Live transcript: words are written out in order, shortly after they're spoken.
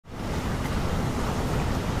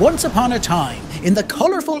Once upon a time, in the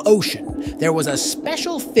colourful ocean, there was a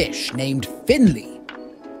special fish named Finlay.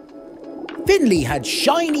 Finlay had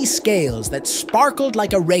shiny scales that sparkled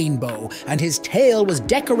like a rainbow, and his tail was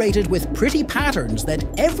decorated with pretty patterns that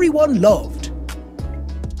everyone loved.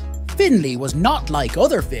 Finlay was not like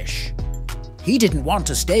other fish. He didn't want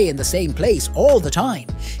to stay in the same place all the time.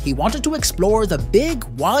 He wanted to explore the big,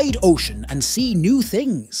 wide ocean and see new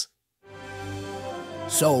things.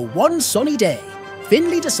 So one sunny day,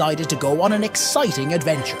 Finlay decided to go on an exciting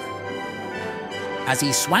adventure. As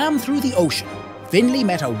he swam through the ocean, Finlay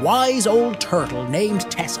met a wise old turtle named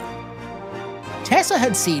Tessa. Tessa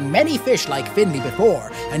had seen many fish like Finlay before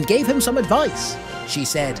and gave him some advice. She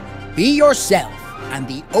said, "Be yourself, and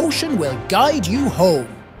the ocean will guide you home."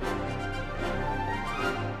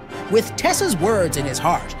 With Tessa's words in his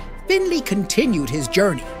heart, Finlay continued his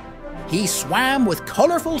journey. He swam with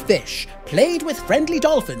colourful fish, played with friendly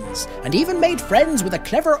dolphins, and even made friends with a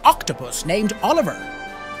clever octopus named Oliver.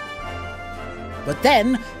 But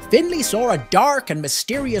then, Finlay saw a dark and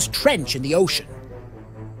mysterious trench in the ocean.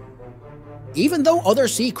 Even though other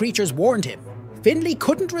sea creatures warned him, Finlay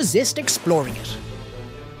couldn't resist exploring it.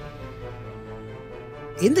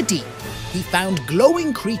 In the deep, he found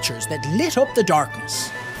glowing creatures that lit up the darkness,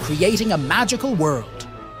 creating a magical world.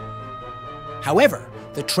 However,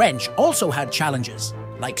 the trench also had challenges,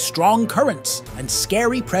 like strong currents and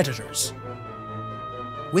scary predators.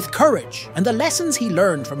 With courage and the lessons he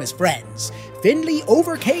learned from his friends, Finlay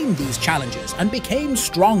overcame these challenges and became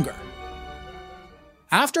stronger.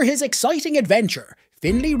 After his exciting adventure,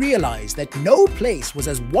 Finlay realised that no place was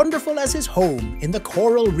as wonderful as his home in the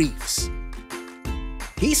coral reefs.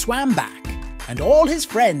 He swam back, and all his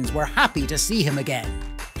friends were happy to see him again.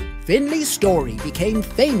 Finlay's story became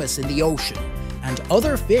famous in the ocean, and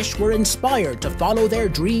other fish were inspired to follow their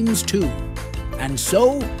dreams too. And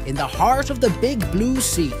so, in the heart of the big blue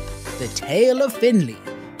sea, the tale of Finlay,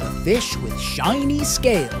 the fish with shiny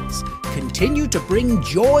scales, continued to bring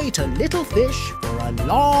joy to little fish for a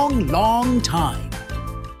long, long time.